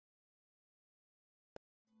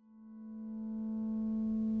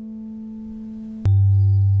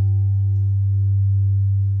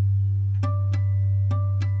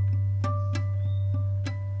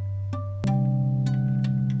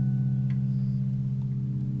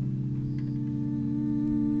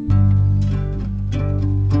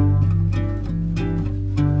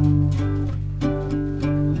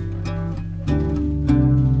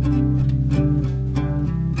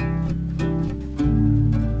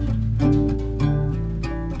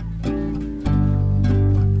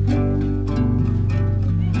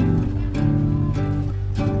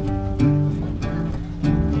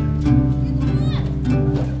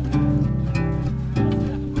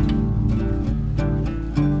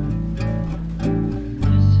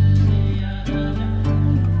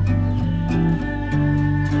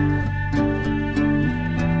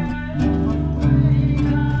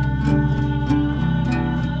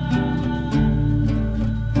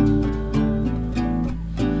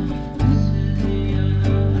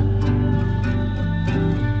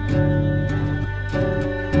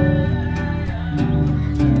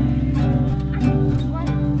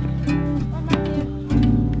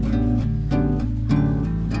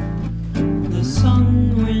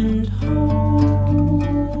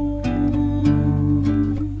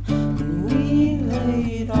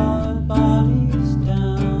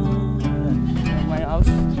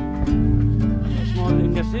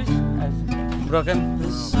cases has broken.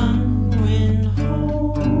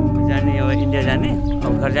 जाने और India जाने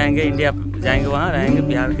और घर जाएंगे इंडिया जाएंगे वहाँ रहेंगे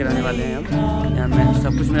बिहार के रहने वाले हैं हम यहाँ में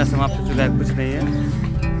सब कुछ मेरा समाप्त हो चुका है कुछ नहीं है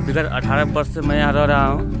बिगड़ 18 वर्ष से मैं यहाँ रह रहा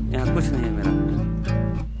हूँ यहाँ कुछ नहीं है मेरा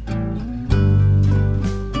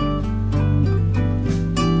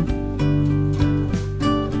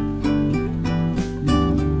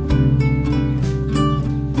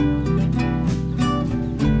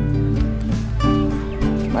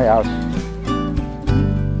My house.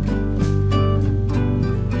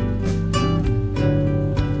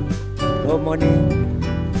 No money,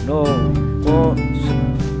 no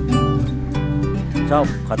सब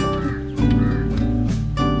खत्म.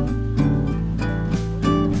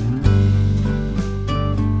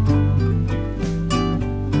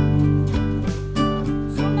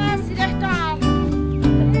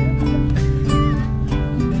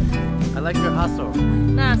 I like your hustle.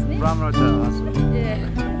 Namaste. Ramrocha hustle. Yeah.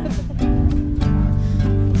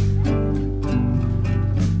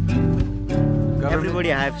 Everybody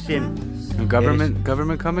I have seen.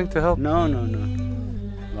 Government coming to help? No.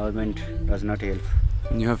 Government does not help.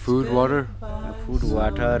 And you have food, water? Food,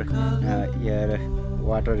 water, yeah,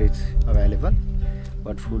 water is available,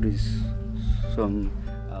 but food is some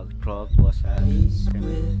truck, bus.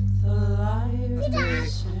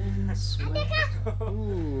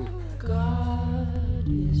 God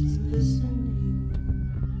is listening.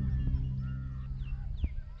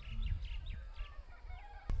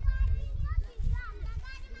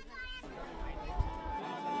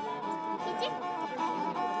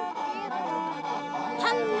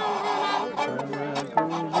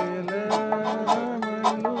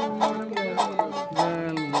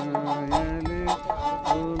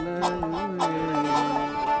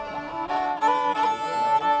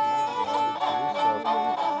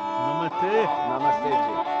 Namaste.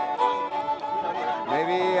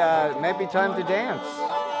 Maybe time to dance.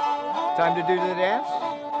 Time to do the dance?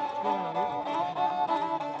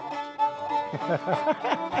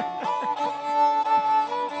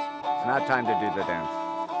 It's not time to do the dance.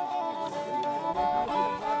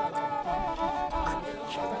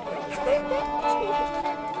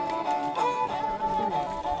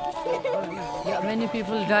 Yeah, many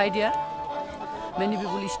people died here. Many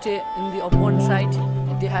people stay in the upon side.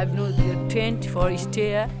 They have no tent for stay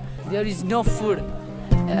here. There is no food.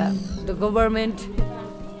 The government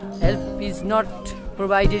help is not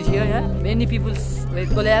provided here. Yeah? Many people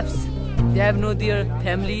collapse. They have no their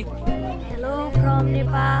family. Hello from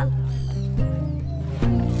Nepal.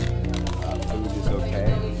 Food is okay.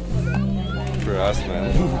 For us,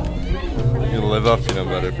 man. You can live off peanut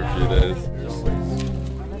butter for a few days.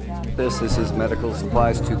 This is medical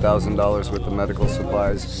supplies, $2,000 worth of medical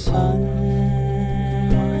supplies. Sun,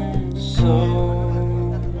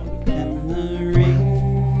 soul, and the ringing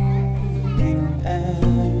air.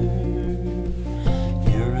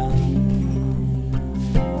 You run,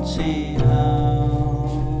 see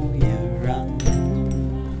how you run.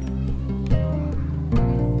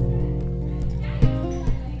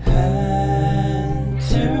 Head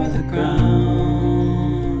to the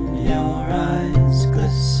ground, your eyes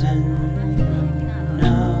glisten.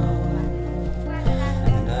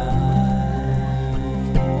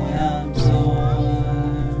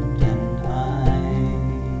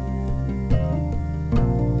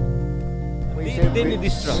 They need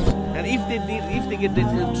these drops, and if they get these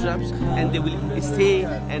drops, and they will stay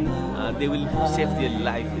and they will save their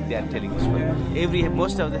life. They are telling us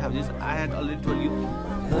most of the houses, I had already told you,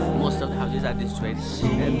 most of the houses are destroyed,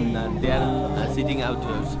 and they are sitting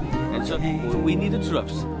outdoors, and so we need the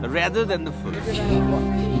drops rather than the food.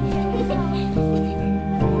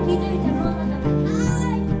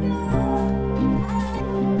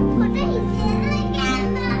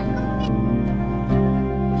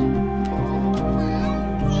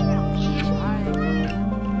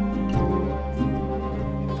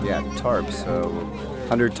 Tarps, so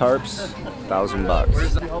 100 tarps,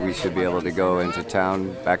 $1,000. We should be able to go into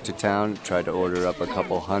town, back to town, try to order up a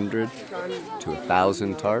couple hundred to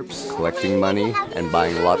 1,000 tarps, collecting money and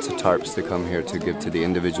buying lots of tarps to come here to give to the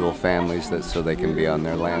individual families so they can be on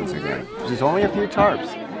their lands again. There's only a few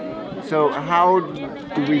tarps. So how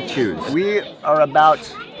do we choose? We are about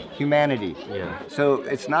humanity. Yeah. So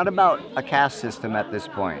it's not about a caste system at this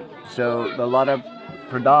point. So a lot of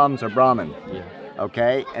Pradhams are Brahmin. Yeah.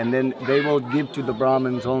 okay? And then they will give to the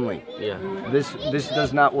Brahmins only. Yeah. This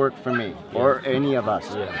does not work for me or any of us,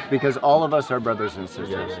 because all of us are brothers and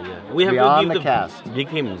sisters. We have Beyond to the give caste.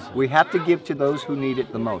 victims. We have to give to those who need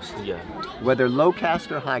it the most. Whether low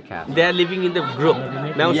caste or high caste. They are living in the group.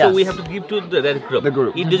 Now, so we have to give to that group. The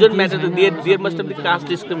group. It doesn't matter that there must be caste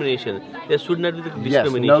discrimination. There should not be the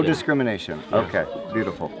discrimination. Yes, no discrimination. Okay,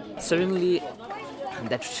 beautiful. Suddenly,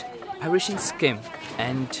 that vibrations came,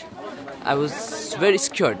 and I was very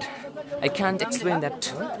scared. I can't explain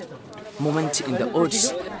that moment in the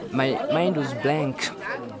words. My mind was blank,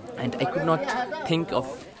 and I could not think of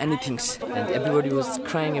anything. And everybody was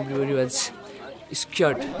crying. Everybody was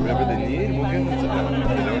scared. Whatever they need, we'll give them to them. If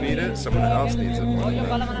they don't need it, someone else needs it more than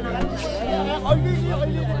them.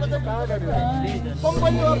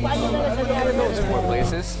 There's 4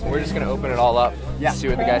 places. We're just going to open it all up. See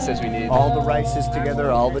what the guy says we need. All the rices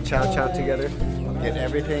together, all the chow chow together. Get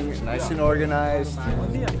everything nice and organized.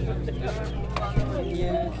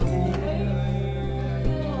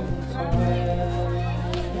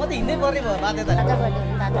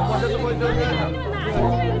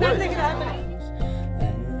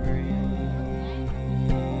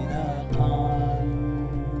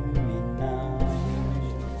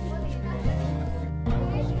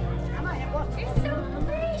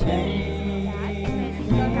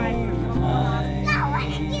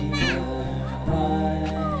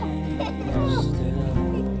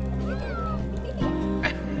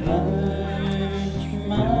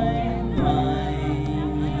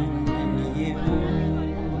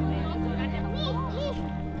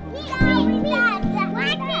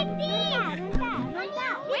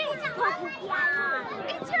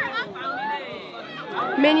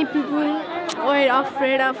 Many people were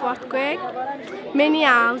afraid of earthquake. Many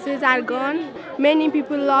houses are gone. Many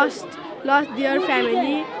people lost their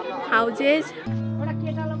family, houses.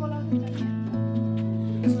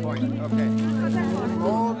 This point, okay.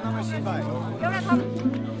 Om Namah Shivaya.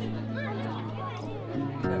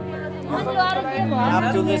 You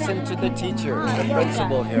have to listen to the teacher, the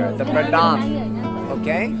principal here, the pradhan,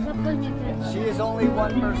 okay? She is only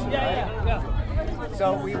one person, right? So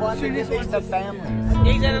we want to release the family.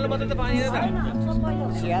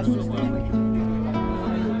 She has to stay with you.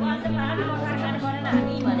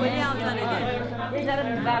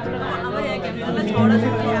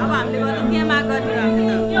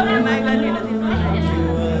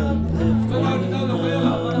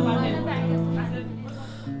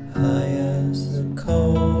 High as the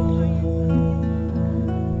cold,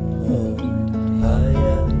 high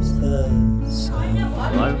as the sun.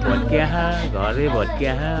 घर भत्किया घरै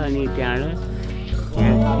भत्किया अनि त्यहाँ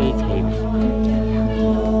केही छैन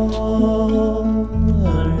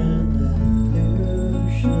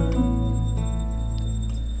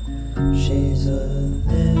She's a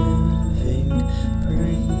living,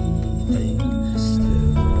 breathing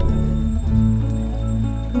still.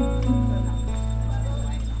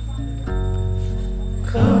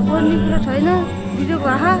 बोल्ने कुरा छैन video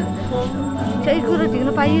आहा केही कुरा देख्न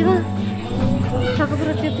पाइएन सबै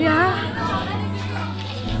कुरा त्यति आहा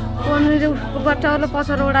पनिर बच्चाहरूलाई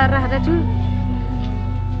पछाडि ओडाएर राखेको छु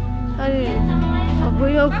अनि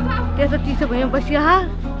भयो त्यस्तो चिसो भयो बसी आहा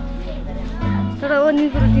तर अन्य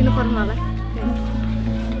कुरा दिनु पर्यो मलाई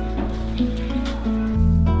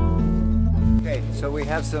Okay, so we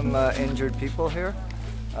have some injured people here.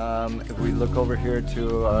 If we look over here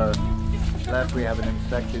to our left, we have an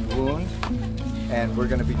infected wound, and we're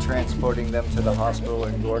going to be transporting them to the hospital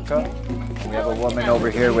in Gorkha. We have a woman over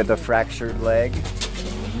here with a fractured leg.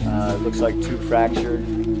 Looks like 2 fractured.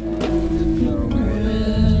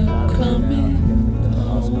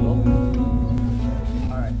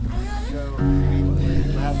 Alright, so we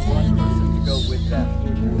have one person to go with them.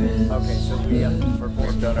 Okay, so we have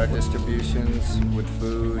done our distributions with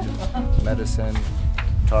food, medicine,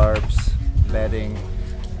 tarps, bedding,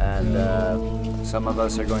 and some of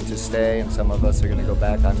us are going to stay and some of us are going to go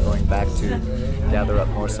back. I'm going back to gather up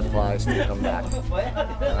more supplies to come back.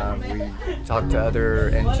 We talked to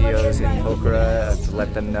other NGOs in Gorkha to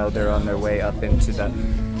let them know they're on their way up into the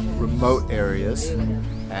remote areas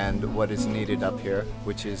and what is needed up here,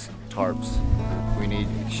 which is tarps. We need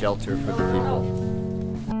shelter for the people.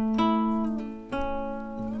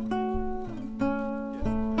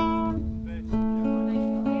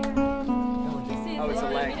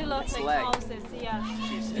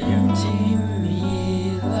 Empty me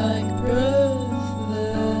like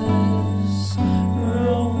breathless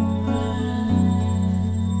romance.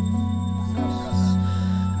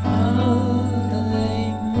 I'll lay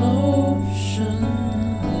motionless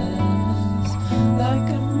like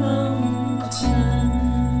a mountain.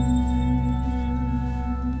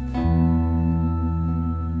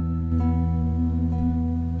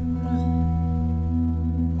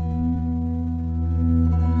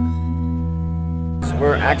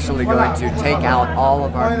 we're actually going to take out all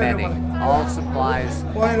of our bedding, all supplies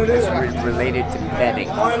related to bedding,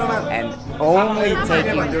 and only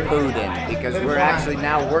taking food in, because we're actually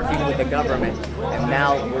now working with the government, and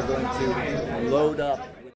now we're going to load up